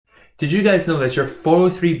Did you guys know that your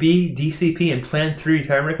 403B, DCP, and Plan 3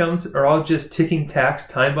 retirement accounts are all just ticking tax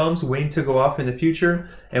time bombs waiting to go off in the future?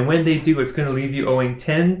 And when they do, it's going to leave you owing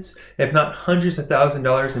tens, if not hundreds of thousands of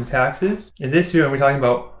dollars in taxes. In this video, we're talking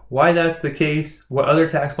about why that's the case, what other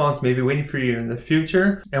tax bombs may be waiting for you in the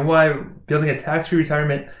future, and why building a tax-free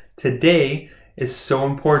retirement today is so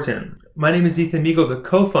important. My name is Ethan Meagle, the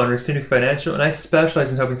co-founder of Scenic Financial, and I specialize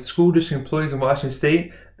in helping school district employees in Washington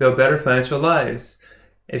State build better financial lives.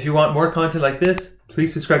 If you want more content like this,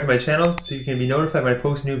 please subscribe to my channel so you can be notified when I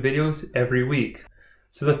post new videos every week.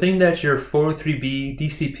 So the thing that your 403B,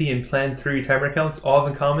 DCP, and Plan 3 retirement accounts all have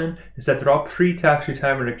in common is that they're all pre-tax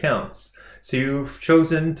retirement accounts. So you've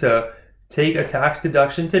chosen to take a tax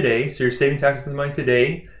deduction today, so you're saving taxes on money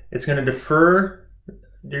today. It's going to defer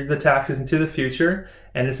the taxes into the future,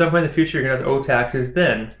 and at some point in the future you're going to have to owe taxes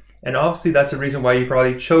then. And obviously that's the reason why you've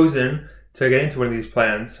probably chosen to get into one of these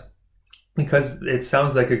plans, because it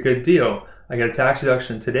sounds like a good deal. I get a tax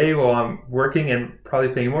deduction today while I'm working and probably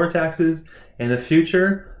paying more taxes. In the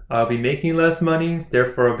future, I'll be making less money,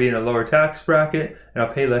 therefore I'll be in a lower tax bracket and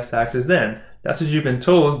I'll pay less taxes then. That's what you've been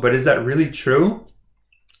told, but is that really true?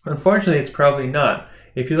 Unfortunately, it's probably not.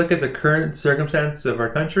 If you look at the current circumstance of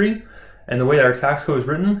our country and the way that our tax code is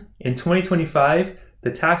written, in 2025,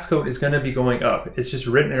 the tax code is going to be going up. It's just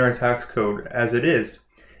written in our tax code as it is.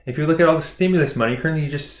 If you look at all the stimulus money, currently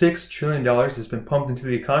just $6 trillion has been pumped into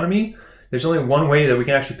the economy. There's only one way that we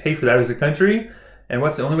can actually pay for that as a country. And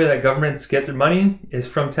what's the only way that governments get their money is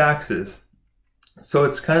from taxes. So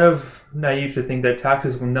it's kind of naive to think that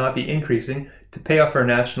taxes will not be increasing to pay off our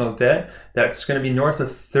national debt that's going to be north of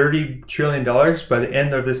 $30 trillion by the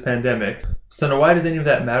end of this pandemic. So now why does any of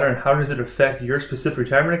that matter, and how does it affect your specific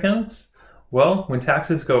retirement accounts? Well, when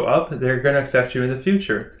taxes go up, they're going to affect you in the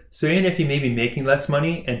future. So even if you may be making less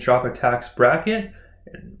money and drop a tax bracket,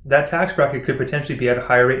 that tax bracket could potentially be at a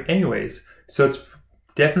higher rate anyways. So it's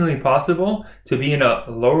definitely possible to be in a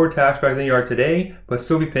lower tax bracket than you are today, but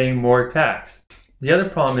still be paying more tax. The other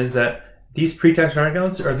problem is that these pre-tax retirement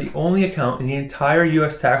accounts are the only account in the entire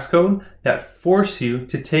US tax code that force you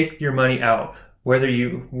to take your money out. Whether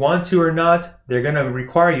you want to or not, they're going to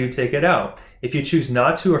require you to take it out. If you choose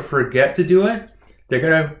not to or forget to do it, they're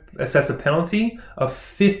going to assess a penalty of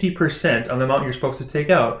 50% on the amount you're supposed to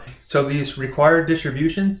take out. So these required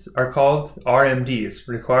distributions are called RMDs,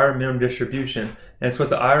 required minimum distribution. And it's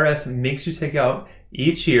what the IRS makes you take out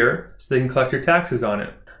each year so they can collect your taxes on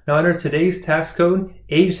it. Now under today's tax code,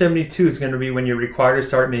 age 72 is going to be when you're required to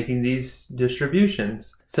start making these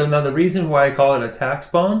distributions. So now the reason why I call it a tax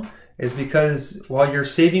bomb is because while you're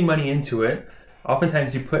saving money into it,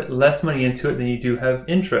 oftentimes you put less money into it than you do have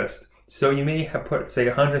interest. So you may have put, say,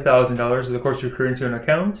 $100,000 over the course of your career into an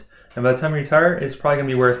account, and by the time you retire, it's probably going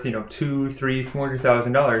to be worth, $200,000, $300,000,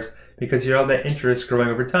 $400,000 because you have all that interest growing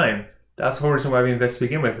over time. That's the whole reason why we invest to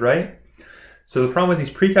begin with, right? So the problem with these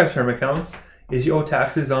pre-tax retirement accounts is you owe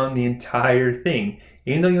taxes on the entire thing.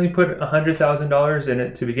 Even though you only put $100,000 in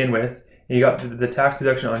it to begin with, and you got the tax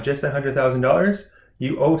deduction on just that $100,000,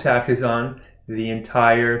 you owe taxes on the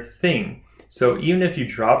entire thing. So even if you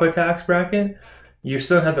drop a tax bracket, you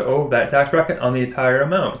still have to owe that tax bracket on the entire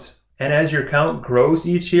amount. And as your account grows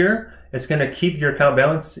each year, it's going to keep your account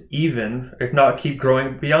balance even, if not keep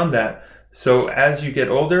growing beyond that. So as you get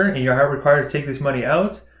older and you're required to take this money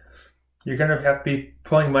out, you're going to have to be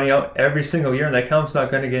pulling money out every single year, and the account's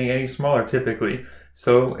not going to get any smaller typically.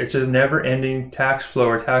 So it's just never-ending tax flow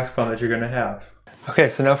or tax problem that you're going to have. Okay,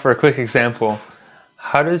 so now for a quick example.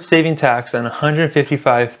 How does saving tax on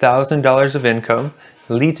 $155,000 of income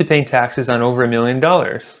lead to paying taxes on over $1 million?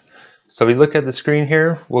 So we look at the screen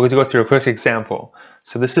here, we'll go through a quick example.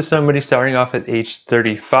 So this is somebody starting off at age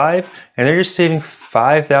 35, and they're just saving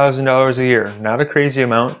 $5,000 a year, not a crazy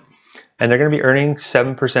amount, and they're going to be earning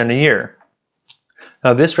 7% a year.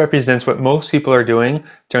 Now this represents what most people are doing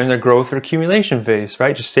during their growth or accumulation phase,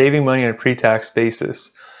 right? Just saving money on a pre-tax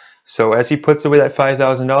basis. So as he puts away that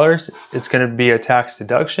 $5,000, it's going to be a tax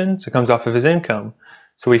deduction, so it comes off of his income.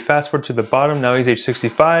 So we fast forward to the bottom, now he's age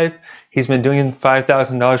 65, he's been doing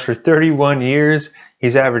 $5,000 for 31 years,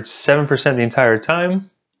 he's averaged 7% the entire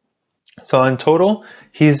time. So in total,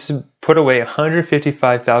 he's put away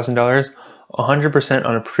 $155,000, 100%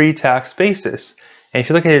 on a pre-tax basis. And if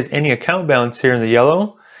you look at his ending account balance here in the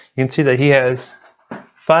yellow, you can see that he has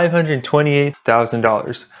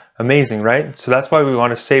 $528,000. Amazing, right? So that's why we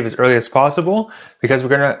want to save as early as possible, because we're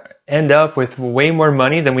going to end up with way more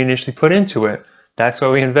money than we initially put into it. That's why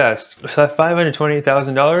we invest. So that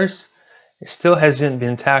 $528,000 still hasn't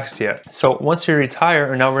been taxed yet. So once you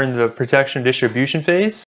retire, and now we're in the protection distribution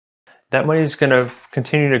phase, that money is going to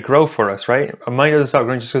continue to grow for us, right? Money doesn't stop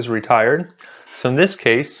growing just because we're retired. So in this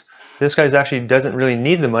case, This guy actually doesn't really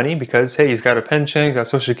need the money because, hey, he's got a pension, he's got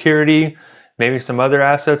Social Security, maybe some other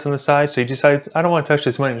assets on the side. So he decides, I don't want to touch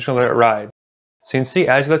this money, I'm just going to let it ride. So you can see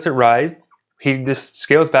as he lets it ride, he just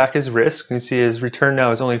scales back his risk. You can see his return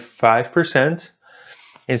now is only 5%.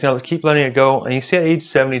 He's going to keep letting it go. And you see at age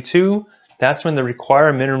 72, that's when the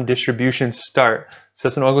required minimum distributions start. So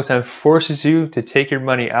that's when Uncle forces you to take your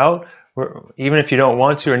money out, even if you don't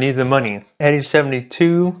want to or need the money. At age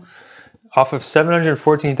 72, off of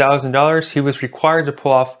 $714,000, he was required to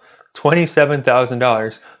pull off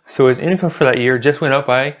 $27,000. So his income for that year just went up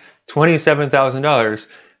by $27,000.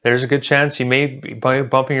 There's a good chance you may be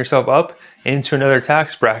bumping yourself up into another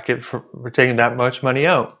tax bracket for taking that much money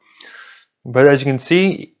out. But as you can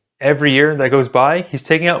see, every year that goes by, he's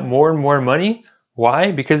taking out more and more money.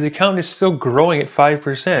 Why? Because the account is still growing at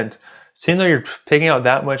 5%. Seeing though you're taking out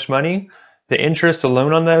that much money, the interest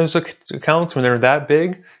alone on those accounts, when they're that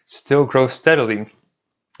big, still grows steadily.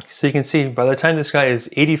 So you can see by the time this guy is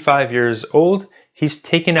 85 years old, he's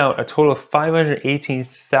taken out a total of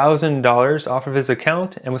 $518,000 off of his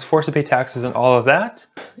account and was forced to pay taxes on all of that.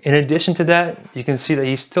 In addition to that, you can see that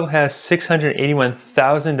he still has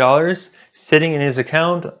 $681,000 sitting in his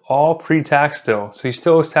account, all pre-tax still. So he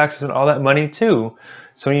still owes taxes on all that money too.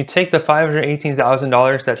 So when you take the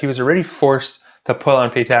 $518,000 that he was already forced to pull out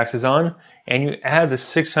and pay taxes on, and you add the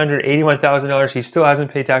 $681,000 he still hasn't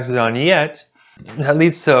paid taxes on yet, that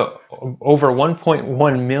leads to over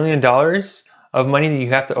 $1.1 million of money that you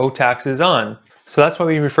have to owe taxes on. So that's why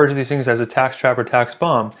we refer to these things as a tax trap or tax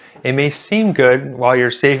bomb. It may seem good while you're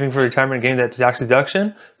saving for retirement and getting that tax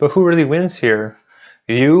deduction, but who really wins here?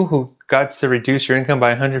 You, who got to reduce your income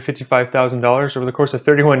by $155,000 over the course of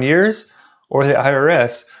 31 years, or the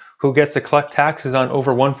IRS, who gets to collect taxes on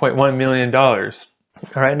over $1.1 million. All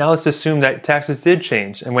right, now let's assume that taxes did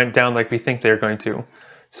change and went down like we think they're going to.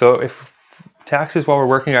 So if taxes while we're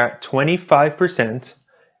working are at 25%,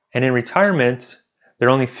 and in retirement, they're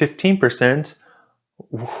only 15%,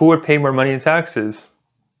 who would pay more money in taxes?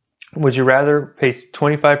 Would you rather pay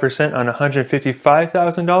 25% on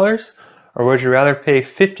 $155,000, or would you rather pay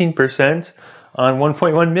 15% on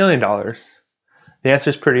 $1.1 million? The answer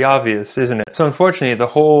is pretty obvious, isn't it? So unfortunately, the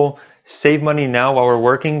whole save money now while we're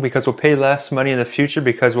working because we'll pay less money in the future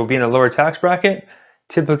because we'll be in a lower tax bracket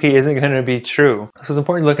typically isn't going to be true. So it's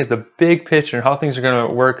important to look at the big picture and how things are going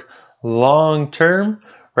to work long term,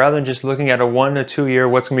 rather than just looking at a 1 to 2 year,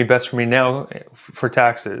 what's going to be best for me now for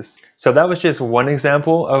taxes. So that was just one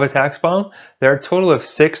example of a tax bomb. There are a total of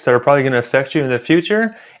 6 that are probably going to affect you in the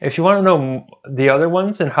future. If you want to know the other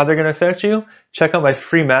ones and how they're going to affect you, check out my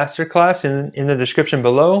free masterclass in the description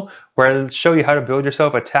below, where I'll show you how to build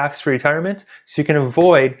yourself a tax-free retirement so you can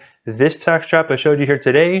avoid this tax trap I showed you here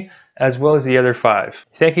today, as well as the other 5.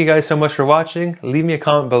 Thank you guys so much for watching. Leave me a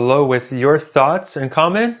comment below with your thoughts and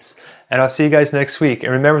comments, and I'll see you guys next week.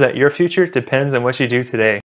 And remember that your future depends on what you do today.